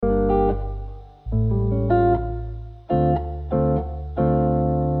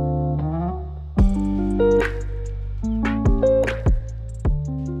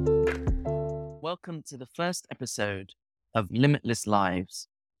welcome to the first episode of Limitless Lives,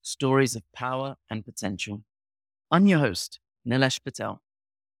 Stories of Power and Potential. I'm your host, Nilesh Patel,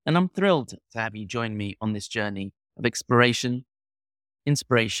 and I'm thrilled to have you join me on this journey of exploration,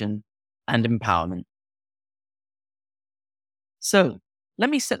 inspiration, and empowerment. So,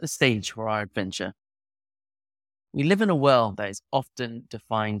 let me set the stage for our adventure. We live in a world that is often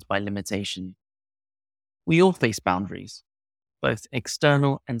defined by limitation. We all face boundaries, both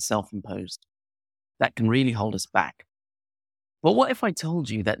external and self-imposed, that can really hold us back. But what if I told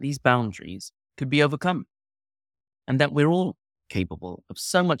you that these boundaries could be overcome and that we're all capable of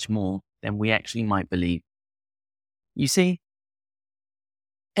so much more than we actually might believe? You see,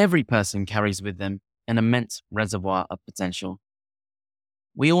 every person carries with them an immense reservoir of potential.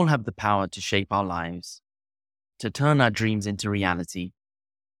 We all have the power to shape our lives, to turn our dreams into reality,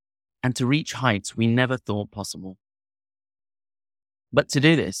 and to reach heights we never thought possible. But to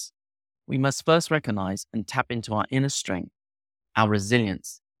do this, we must first recognize and tap into our inner strength, our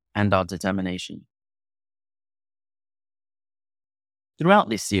resilience, and our determination. Throughout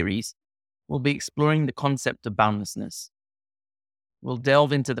this series, we'll be exploring the concept of boundlessness. We'll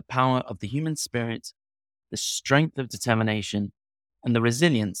delve into the power of the human spirit, the strength of determination, and the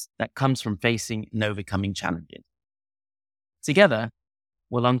resilience that comes from facing and overcoming challenges. Together,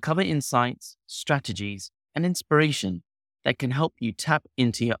 we'll uncover insights, strategies, and inspiration that can help you tap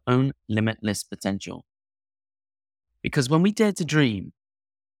into your own limitless potential. Because when we dare to dream,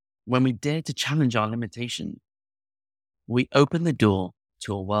 when we dare to challenge our limitations, we open the door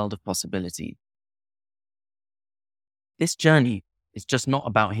to a world of possibility. This journey is just not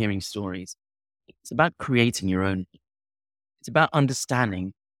about hearing stories. It's about creating your own. It's about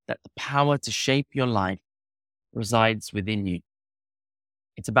understanding that the power to shape your life resides within you.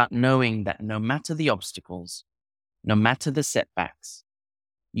 It's about knowing that no matter the obstacles, no matter the setbacks,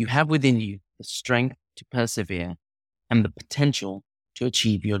 you have within you the strength to persevere and the potential to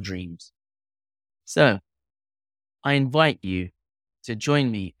achieve your dreams. So, I invite you to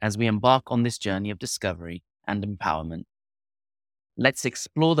join me as we embark on this journey of discovery and empowerment. Let's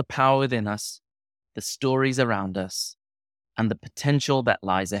explore the power within us, the stories around us, and the potential that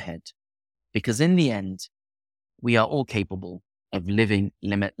lies ahead. Because in the end, we are all capable of living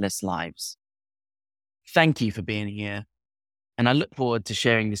limitless lives. Thank you for being here, and I look forward to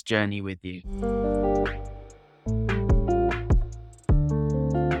sharing this journey with you.